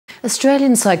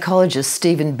Australian psychologist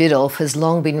Stephen Biddulph has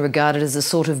long been regarded as a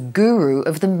sort of guru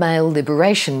of the male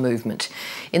liberation movement.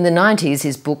 In the 90s,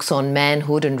 his books on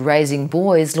manhood and raising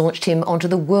boys launched him onto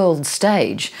the world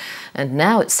stage. And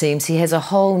now it seems he has a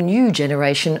whole new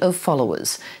generation of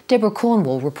followers. Deborah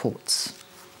Cornwall reports.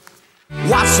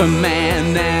 What's a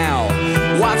man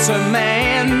now? What's a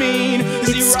man mean?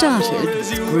 It started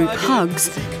with group hugs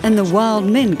and the wild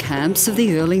men camps of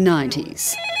the early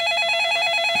 90s.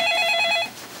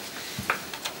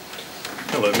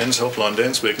 Hello, Men's Helpline,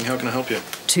 Dan speaking. How can I help you?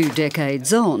 2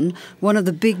 decades on, one of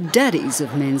the big daddies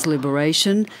of men's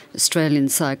liberation, Australian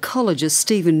psychologist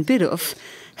Stephen Biddulph,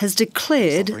 has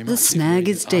declared the SNAG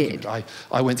is dead.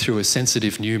 I went through a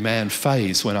sensitive new man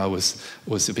phase when I was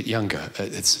a bit younger.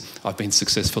 I've been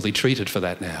successfully treated for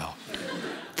that now.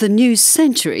 The new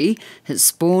century has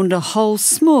spawned a whole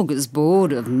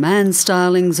smorgasbord of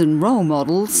man-stylings and role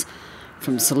models,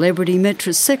 from celebrity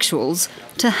metrosexuals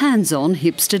to hands-on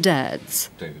hipster dads.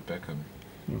 David Beckham.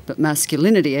 But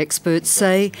masculinity experts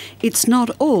say it's not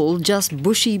all just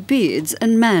bushy beards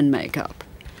and man makeup.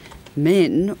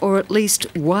 Men, or at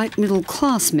least white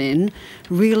middle-class men,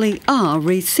 really are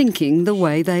rethinking the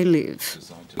way they live.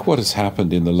 What has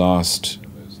happened in the last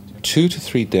 2 to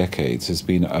 3 decades has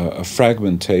been a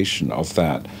fragmentation of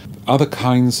that. Other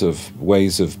kinds of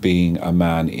ways of being a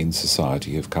man in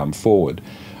society have come forward.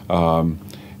 For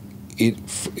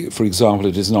example,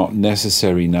 it is not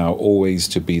necessary now always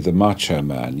to be the macho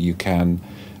man. You can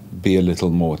be a little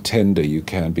more tender, you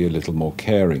can be a little more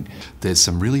caring. There's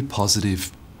some really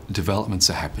positive developments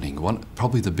are happening.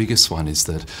 Probably the biggest one is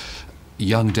that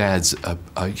young dads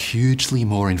are hugely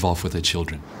more involved with their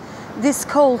children. This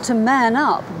call to man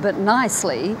up, but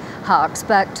nicely, harks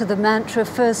back to the mantra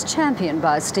first championed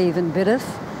by Stephen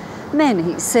Biddulph. Men,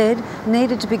 he said,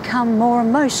 needed to become more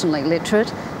emotionally literate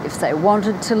if they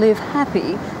wanted to live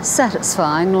happy,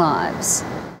 satisfying lives.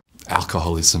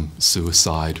 Alcoholism,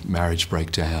 suicide, marriage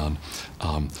breakdown,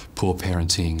 poor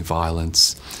parenting,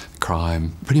 violence,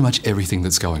 crime, pretty much everything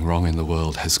that's going wrong in the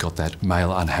world has got that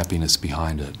male unhappiness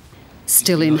behind it.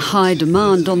 Still in high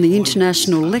demand on the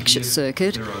international lecture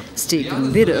circuit,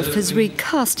 Stephen Biddulph has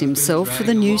recast himself for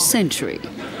the new century,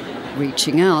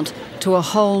 reaching out to a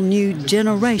whole new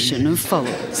generation of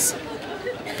followers.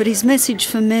 But his message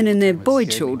for men and their boy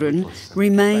children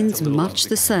remains much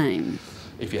the same.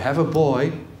 If you have a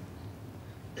boy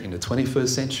in the 21st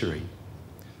century,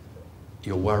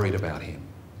 you're worried about him.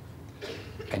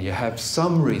 And you have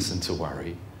some reason to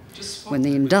worry. When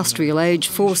the industrial age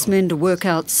forced men to work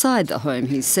outside the home,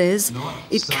 he says,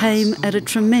 it came at a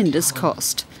tremendous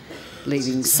cost,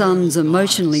 leaving sons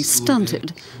emotionally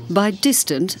stunted by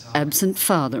distant, absent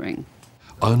fathering.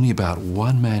 Only about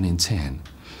 1 man in 10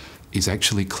 is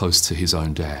actually close to his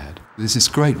own dad. There's this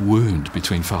great wound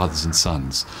between fathers and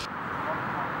sons.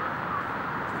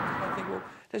 I think, well,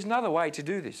 there's another way to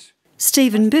do this.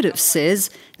 Stephen Biddulph says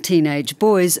teenage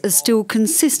boys are still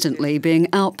consistently being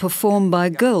outperformed by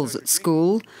girls at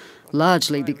school,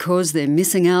 largely because they're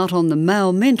missing out on the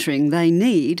male mentoring they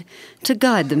need to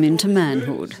guide them into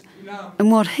manhood,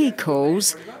 and what he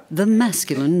calls the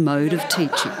masculine mode of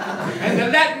teaching. And the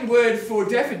Latin word for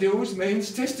daffodils means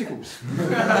testicles.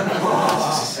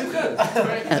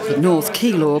 At the North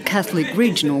Keilor Catholic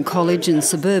Regional College in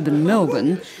suburban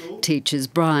Melbourne, teachers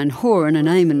Brian Horan and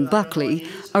Eamon Buckley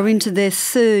are into their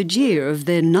 3rd year of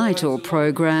their NITOR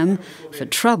program for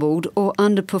troubled or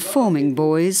underperforming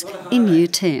boys in Year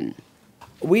 10.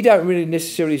 We don't really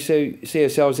necessarily see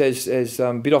ourselves as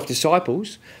Biddulph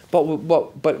disciples, but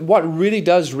what really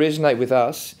does resonate with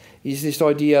us is this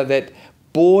idea that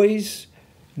boys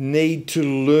need to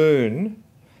learn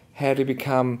how to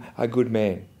become a good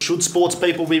man. Should sports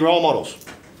people be role models?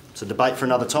 It's a debate for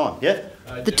another time, yeah?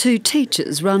 The 2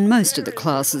 teachers run most of the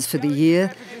classes for the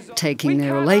year, taking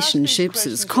their relationships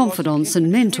as confidants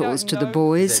and mentors to the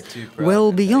boys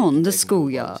well beyond the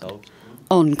schoolyard,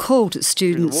 on call to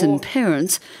students and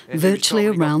parents virtually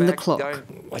around the clock.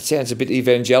 It sounds a bit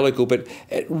evangelical, but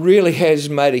it really has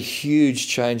made a huge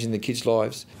change in the kids'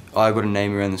 lives. I got a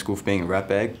name around the school for being a rat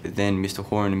bag, but then Mr.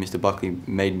 Horan and Mr. Buckley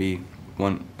made me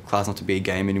want class not to be a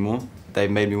game anymore. They've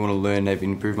made me want to learn, they've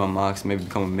improved my marks, maybe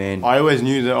become a man. I always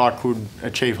knew that I could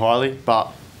achieve highly,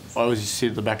 but I always just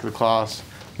sit at the back of the class,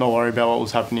 not worry about what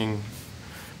was happening,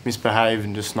 misbehave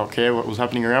and just not care what was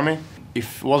happening around me.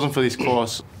 If it wasn't for this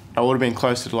course, I would have been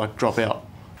closer to drop out.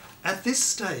 At this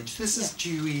stage, this is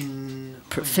due in...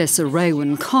 Professor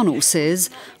Raewyn Connell says,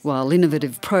 while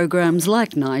innovative programs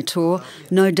like NITOR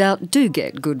no doubt do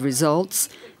get good results,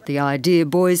 the idea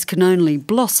boys can only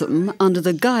blossom under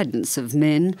the guidance of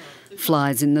men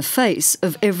flies in the face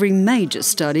of every major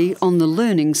study on the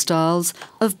learning styles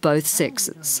of both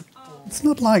sexes. It's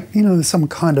not like, some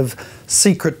kind of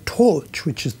secret torch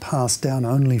which is passed down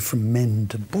only from men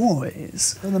to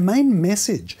boys. And the main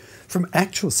message from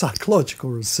actual psychological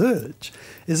research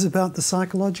is about the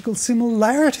psychological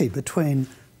similarity between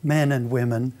men and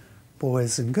women,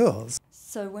 boys and girls.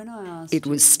 So when I asked it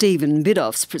was Stephen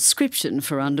Biddulph's prescription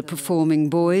for underperforming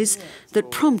boys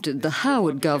that prompted the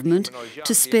Howard government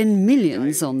to spend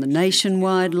millions on the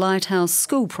nationwide Lighthouse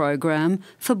School program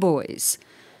for boys.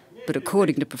 But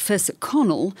according to Professor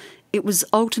Connell, it was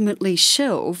ultimately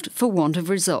shelved for want of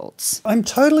results. I'm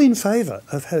totally in favour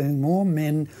of having more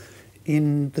men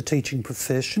in the teaching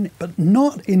profession, but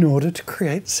not in order to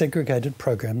create segregated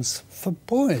programs for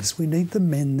boys. We need the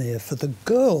men there for the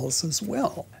girls as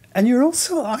well. And you're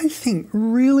also, I think,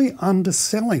 really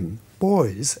underselling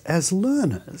boys as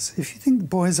learners. If you think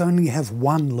boys only have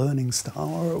one learning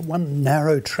style or one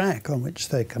narrow track on which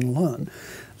they can learn,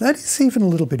 that is even a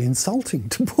little bit insulting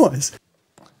to boys.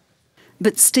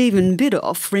 But Stephen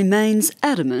Biddulph remains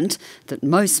adamant that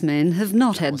most men have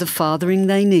not had the fathering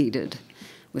they needed.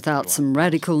 Without some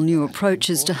radical new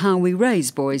approaches to how we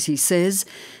raise boys, he says,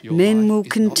 men will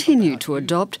continue to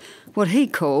adopt what he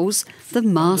calls the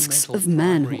masks of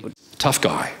manhood. Tough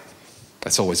guy,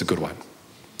 that's always a good one.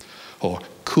 Or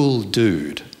cool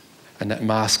dude, and that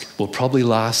mask will probably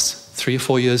last 3 or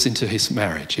 4 years into his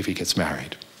marriage if he gets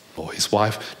married. Or his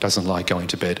wife doesn't like going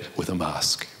to bed with a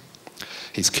mask.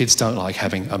 His kids don't like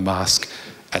having a mask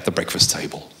at the breakfast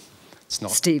table.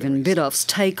 Stephen Biddulph's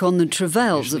take on the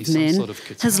travails of men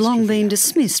has long been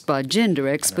dismissed by gender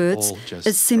experts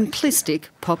as simplistic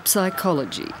pop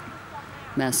psychology.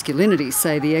 Masculinity,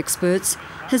 say the experts,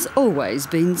 has always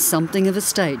been something of a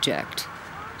stage act,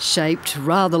 shaped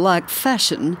rather like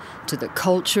fashion to the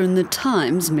culture and the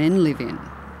times men live in.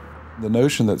 The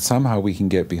notion that somehow we can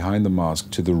get behind the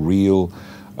mask to the real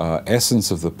essence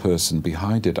of the person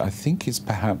behind it, I think is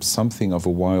perhaps something of a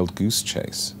wild goose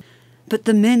chase. But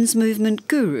the men's movement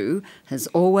guru has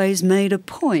always made a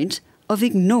point of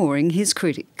ignoring his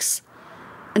critics.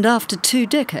 And after 2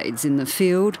 decades in the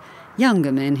field,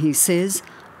 younger men, he says,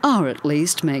 are at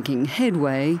least making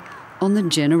headway on the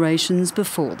generations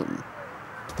before them.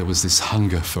 There was this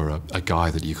hunger for a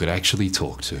guy that you could actually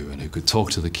talk to and who could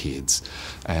talk to the kids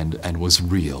and was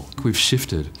real. We've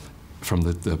shifted from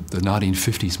the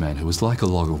 1950s man who was like a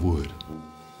log of wood.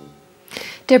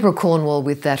 Deborah Cornwall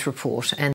with that report. And